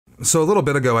So a little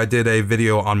bit ago, I did a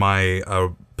video on my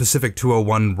Pacific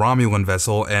 201 Romulan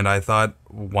vessel, and I thought,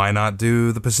 why not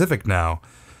do the Pacific now?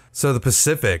 So the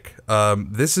Pacific,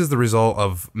 this is the result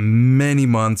of many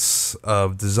months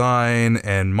of design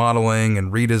and modeling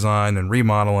and redesign and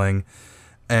remodeling,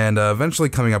 and eventually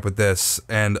coming up with this.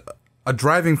 And a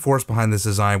driving force behind this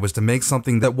design was to make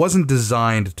something that wasn't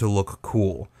designed to look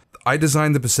cool. I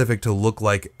designed the Pacific to look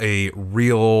like a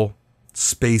real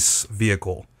space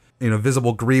vehicle. You know,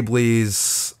 visible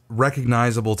greeblies,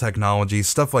 recognizable technology,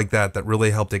 stuff like that that really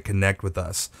helped it connect with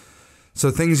us. So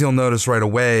things you'll notice right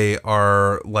away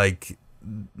are like,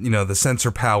 you know, the sensor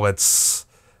palettes,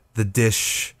 the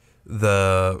dish,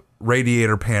 the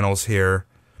radiator panels here.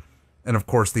 And of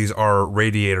course these are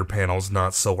radiator panels,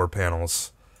 not solar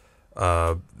panels.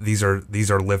 These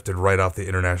are lifted right off the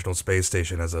International Space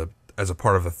Station as a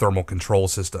part of a thermal control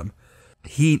system.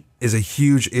 Heat is a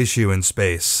huge issue in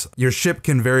space. Your ship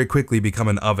can very quickly become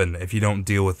an oven if you don't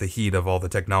deal with the heat of all the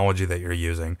technology that you're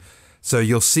using. So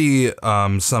you'll see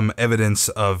some evidence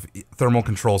of thermal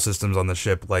control systems on the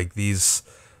ship, like these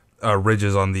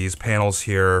ridges on these panels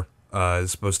here is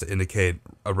supposed to indicate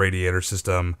a radiator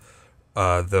system.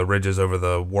 The ridges over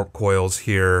the warp coils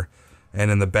here, and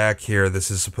in the back here,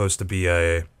 this is supposed to be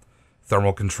a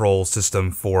thermal control system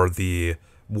for the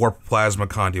warp plasma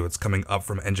conduits coming up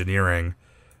from engineering,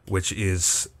 which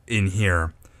is in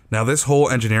here. Now this whole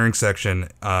engineering section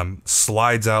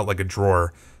slides out like a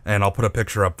drawer, and I'll put a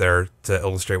picture up there to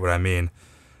illustrate what I mean.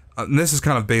 And this is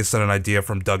kind of based on an idea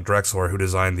from Doug Drexler, who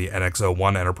designed the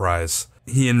NX-01 Enterprise.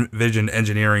 He envisioned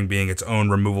engineering being its own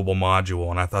removable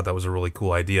module, and I thought that was a really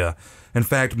cool idea. In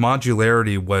fact,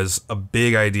 modularity was a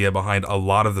big idea behind a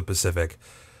lot of the Pacific.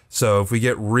 So if we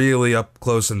get really up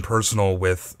close and personal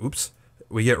with,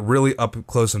 we get really up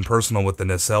close and personal with the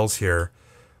nacelles here,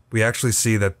 we actually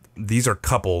see that these are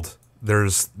coupled.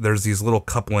 There's these little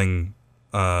coupling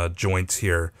joints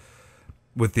here,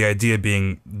 with the idea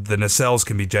being the nacelles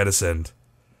can be jettisoned.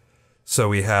 So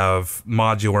we have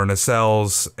modular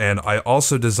nacelles, and I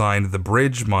also designed the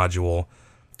bridge module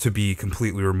to be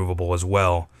completely removable as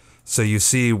well. So you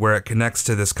see where it connects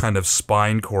to this kind of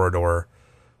spine corridor,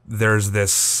 there's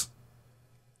this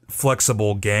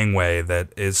flexible gangway that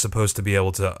is supposed to be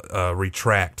able to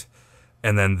retract,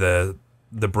 and then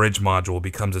the bridge module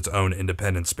becomes its own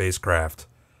independent spacecraft.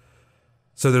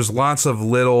 So there's lots of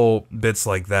little bits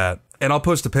like that. And I'll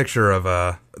post a picture of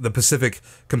the Pacific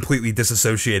completely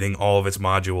disassociating all of its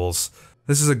modules.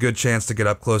 This is a good chance to get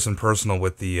up close and personal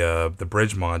with the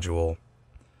bridge module.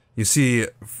 You see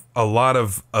a lot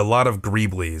of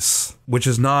greeblies, which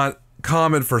is not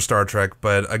common for Star Trek,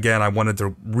 but again, I wanted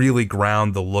to really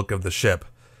ground the look of the ship.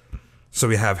 So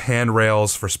we have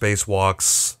handrails for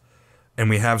spacewalks, and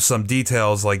we have some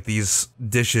details like these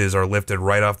dishes are lifted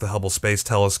right off the Hubble Space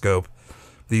Telescope.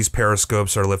 These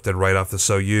periscopes are lifted right off the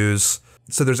Soyuz.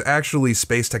 So there's actually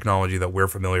space technology that we're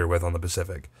familiar with on the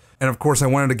Pacific. And of course, I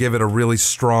wanted to give it a really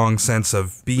strong sense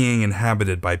of being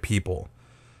inhabited by people.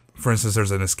 For instance,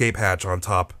 there's an escape hatch on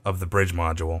top of the bridge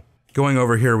module. Going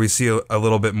over here, we see a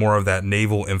little bit more of that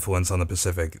naval influence on the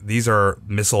Pacific. These are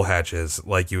missile hatches,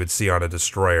 like you would see on a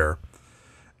destroyer.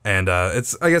 And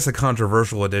it's, I guess, a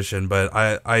controversial addition, but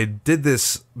I did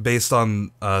this based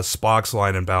on Spock's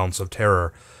line in Balance of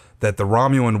Terror, that the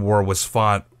Romulan War was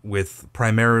fought with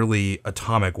primarily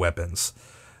atomic weapons.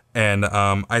 And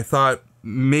I thought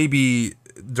maybe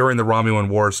during the Romulan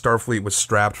War, Starfleet was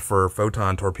strapped for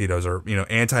photon torpedoes, or, you know,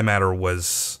 antimatter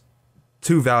was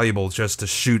too valuable just to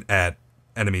shoot at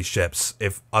enemy ships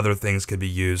if other things could be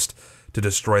used to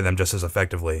destroy them just as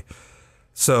effectively.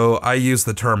 So I used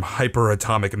the term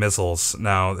hyperatomic missiles.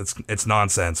 Now, it's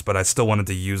nonsense, but I still wanted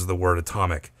to use the word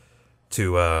atomic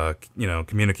to, you know,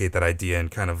 communicate that idea and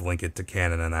kind of link it to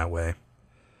canon in that way.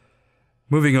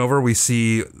 Moving over, we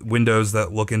see windows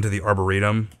that look into the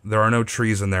Arboretum. There are no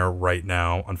trees in there right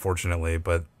now, unfortunately,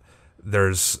 but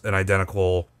there's an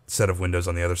identical set of windows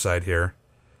on the other side here.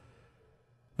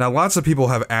 Now, lots of people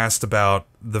have asked about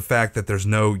the fact that there's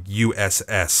no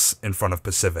USS in front of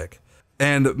Pacific.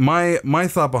 And my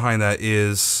thought behind that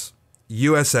is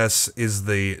USS is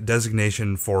the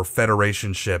designation for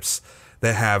Federation ships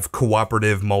that have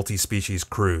cooperative multi-species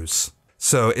crews.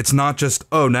 So it's not just,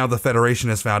 oh, now the Federation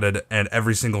is founded and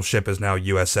every single ship is now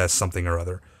USS something or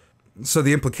other. So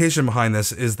the implication behind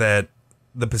this is that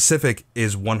the Pacific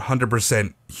is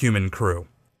 100% human crew.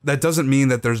 That doesn't mean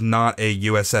that there's not a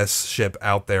USS ship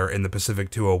out there in the Pacific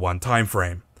 201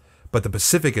 timeframe, but the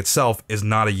Pacific itself is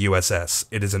not a USS.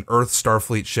 It is an Earth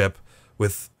Starfleet ship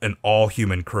with an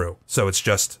all-human crew, so it's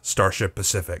just Starship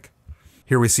Pacific.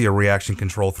 Here we see a reaction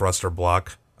control thruster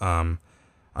block.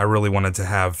 I really wanted to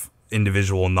have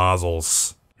individual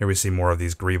nozzles. Here we see more of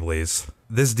these greeblies.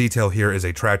 This detail here is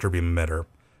a tractor beam emitter.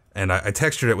 And I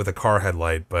textured it with a car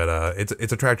headlight, but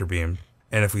it's a tractor beam.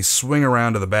 And if we swing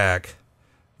around to the back,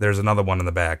 there's another one in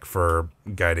the back for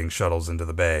guiding shuttles into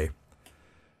the bay.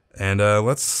 And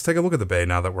let's take a look at the bay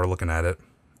now that we're looking at it.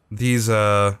 These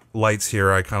lights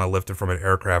here I kind of lifted from an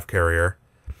aircraft carrier.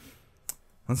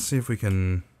 Let's see if we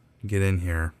can get in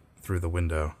here through the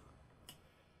window.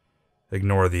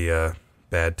 Ignore the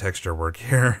bad texture work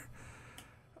here.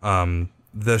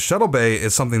 The shuttle bay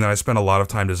is something that I spent a lot of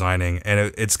time designing,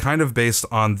 and it's kind of based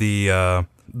on the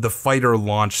fighter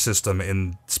launch system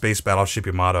in Space Battleship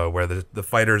Yamato, where the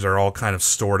fighters are all kind of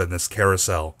stored in this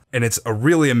carousel. And it's a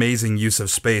really amazing use of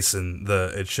space, and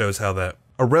it shows how that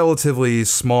a relatively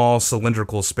small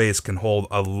cylindrical space can hold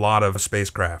a lot of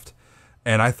spacecraft.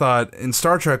 And I thought, in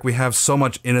Star Trek, we have so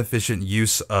much inefficient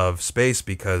use of space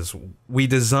because we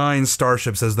design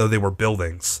starships as though they were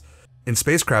buildings. In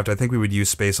spacecraft, I think we would use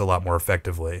space a lot more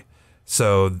effectively.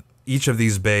 So each of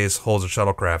these bays holds a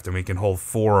shuttlecraft, and we can hold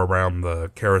 4 around the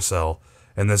carousel.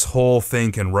 And this whole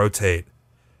thing can rotate,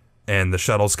 and the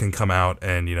shuttles can come out,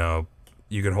 and, you know,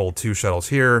 you can hold 2 shuttles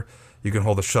here, you can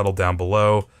hold a shuttle down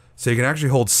below. So you can actually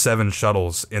hold 7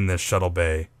 shuttles in this shuttle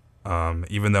bay,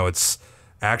 even though it's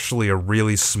actually a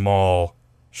really small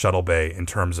shuttle bay in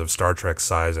terms of Star Trek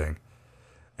sizing.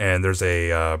 And there's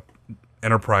a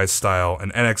Enterprise style,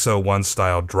 an NX-01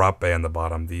 style drop bay on the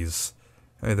bottom.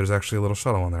 Hey, there's actually a little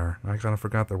shuttle in there. I kind of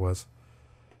forgot there was.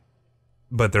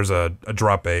 But there's a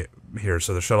drop bay here,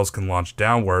 so the shuttles can launch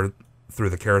downward through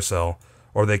the carousel,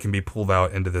 or they can be pulled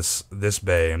out into this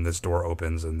bay, and this door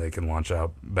opens, and they can launch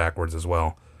out backwards as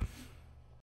well.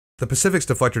 The Pacific's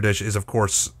deflector dish is, of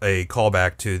course, a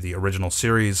callback to the original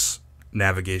series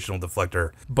navigational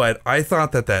deflector, but I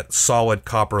thought that solid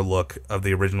copper look of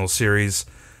the original series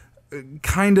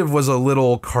kind of was a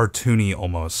little cartoony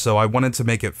almost, so I wanted to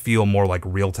make it feel more like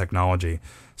real technology.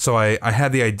 So I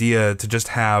had the idea to just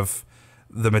have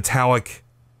the metallic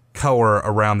color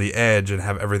around the edge and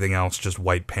have everything else just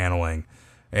white paneling.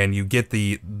 And you get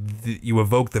you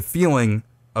evoke the feeling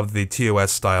of the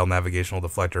TOS style navigational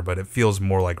deflector, but it feels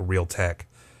more like real tech.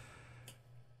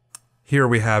 Here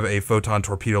we have a photon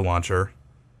torpedo launcher.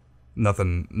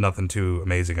 Nothing too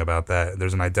amazing about that.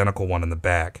 There's an identical one in the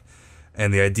back.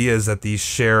 And the idea is that these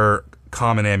share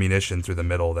common ammunition through the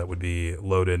middle that would be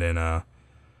loaded in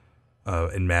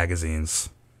magazines.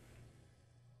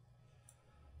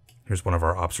 Here's one of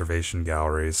our observation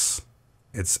galleries.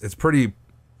 It's pretty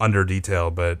under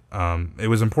detailed, but it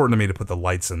was important to me to put the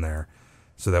lights in there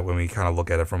so that when we kind of look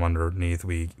at it from underneath,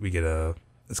 we get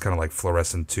it's kind of like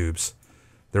fluorescent tubes.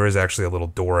 There is actually a little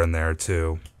door in there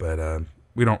too, but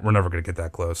we're never going to get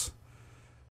that close.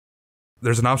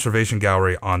 There's an observation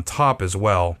gallery on top as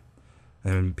well,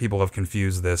 and people have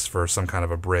confused this for some kind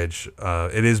of a bridge.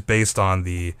 It is based on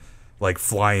the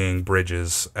flying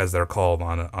bridges, as they're called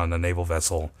on a naval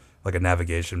vessel, like a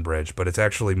navigation bridge, but it's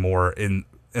actually more in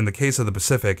the case of the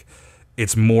Pacific,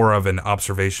 it's more of an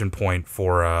observation point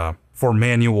for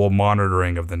manual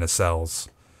monitoring of the nacelles,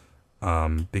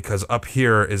 because up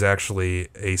here is actually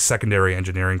a secondary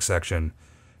engineering section,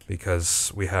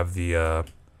 because we have the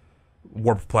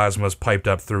warp plasmas piped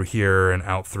up through here and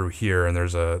out through here, and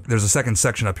there's a second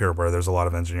section up here where there's a lot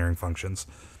of engineering functions.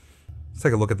 Let's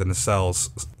take a look at the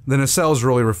nacelles. The nacelles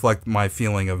really reflect my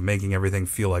feeling of making everything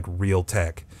feel like real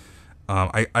tech.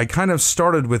 I kind of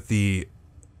started with the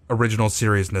original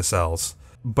series nacelles,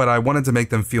 but I wanted to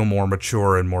make them feel more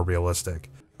mature and more realistic.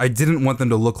 I didn't want them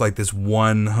to look like this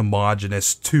one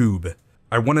homogeneous tube.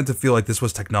 I wanted to feel like this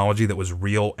was technology that was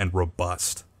real and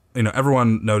robust. You know,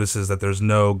 everyone notices that there's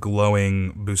no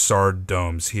glowing Bussard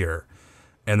domes here,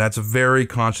 and that's a very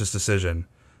conscious decision,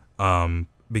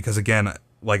 because again,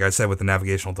 like I said with the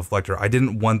navigational deflector, I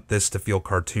didn't want this to feel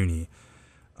cartoony.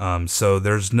 So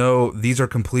these are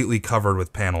completely covered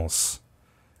with panels.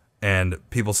 And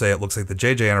people say it looks like the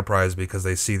JJ Enterprise because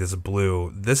they see this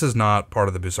blue. This is not part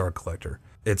of the Bussard collector.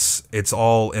 It's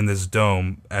all in this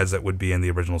dome as it would be in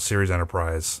the original series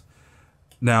Enterprise.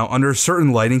 Now, under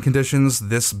certain lighting conditions,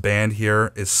 this band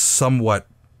here is somewhat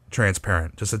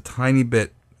transparent. Just a tiny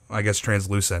bit, I guess,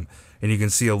 translucent. And you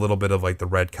can see a little bit of the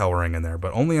red coloring in there,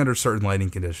 but only under certain lighting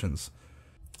conditions.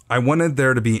 I wanted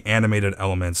there to be animated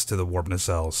elements to the warp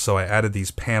nacelles, so I added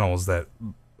these panels that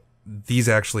these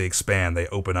actually expand, they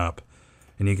open up,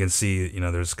 and you can see,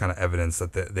 there's kind of evidence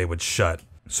that they would shut.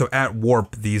 So at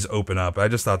warp, these open up. I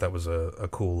just thought that was a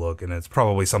cool look, and it's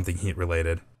probably something heat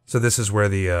related. So this is where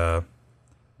the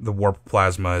warp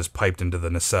plasma is piped into the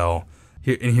nacelle.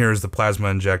 Here's the plasma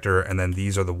injector, and then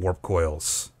these are the warp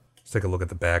coils. Let's take a look at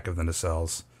the back of the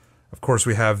nacelles. Of course,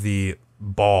 we have the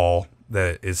ball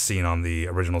that is seen on the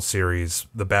original series,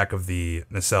 the back of the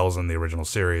nacelles in the original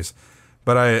series.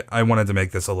 But I wanted to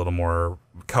make this a little more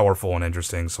colorful and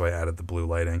interesting, so I added the blue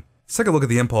lighting. Let's take a look at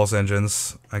the impulse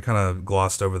engines. I kind of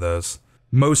glossed over those.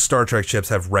 Most Star Trek ships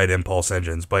have red impulse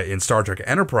engines, but in Star Trek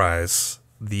Enterprise,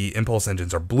 the impulse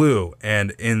engines are blue.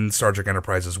 And in Star Trek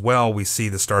Enterprise as well, we see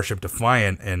the Starship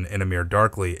Defiant and Inamir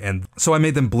Darkly. And so I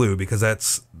made them blue because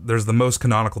there's the most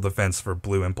canonical defense for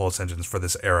blue impulse engines for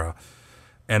this era.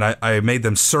 And I made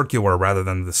them circular rather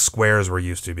than the squares we're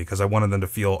used to because I wanted them to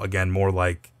feel, again, more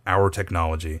like our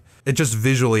technology. It just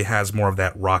visually has more of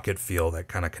that rocket feel that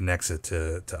kind of connects it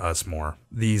to us more.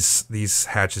 These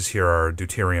hatches here are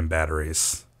deuterium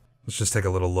batteries. Let's just take a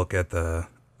little look at the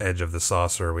edge of the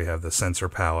saucer. We have the sensor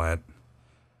palette,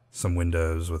 some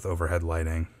windows with overhead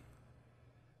lighting.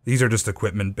 These are just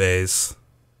equipment bays.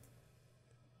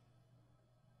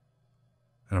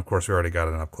 And of course, we already got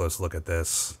an up-close look at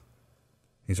this.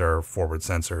 These are forward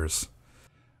sensors.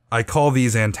 I call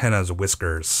these antennas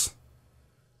whiskers.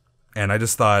 And I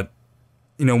just thought,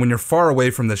 you know, when you're far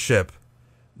away from the ship,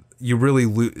 you really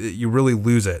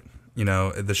lose it. You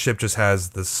know, the ship just has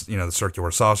this, you know, the circular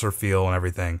saucer feel and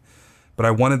everything. But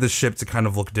I wanted the ship to kind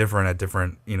of look different at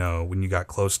different, you know, when you got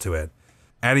close to it.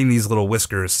 Adding these little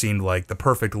whiskers seemed like the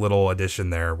perfect little addition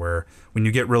there, where when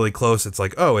you get really close, it's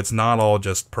like, oh, it's not all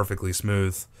just perfectly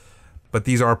smooth. But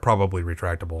these are probably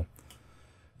retractable.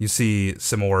 You see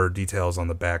similar details on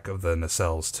the back of the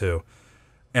nacelles too.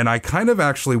 And I kind of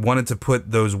actually wanted to put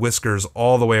those whiskers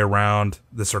all the way around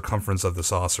the circumference of the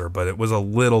saucer, but it was a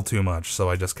little too much,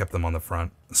 so I just kept them on the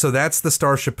front. So that's the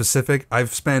Starship Pacific.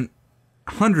 I've spent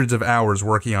hundreds of hours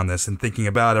working on this and thinking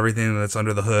about everything that's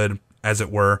under the hood, as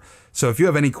it were. So if you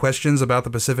have any questions about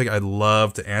the Pacific, I'd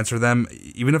love to answer them.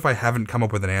 Even if I haven't come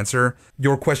up with an answer,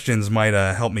 your questions might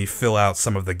help me fill out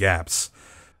some of the gaps.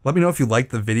 Let me know if you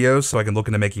liked the videos so I can look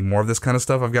into making more of this kind of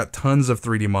stuff. I've got tons of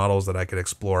 3D models that I could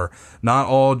explore. Not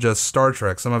all just Star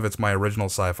Trek. Some of it's my original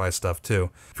sci-fi stuff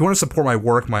too. If you want to support my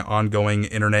work, my ongoing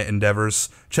internet endeavors,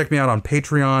 check me out on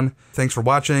Patreon. Thanks for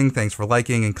watching. Thanks for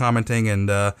liking and commenting, and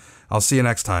I'll see you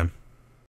next time.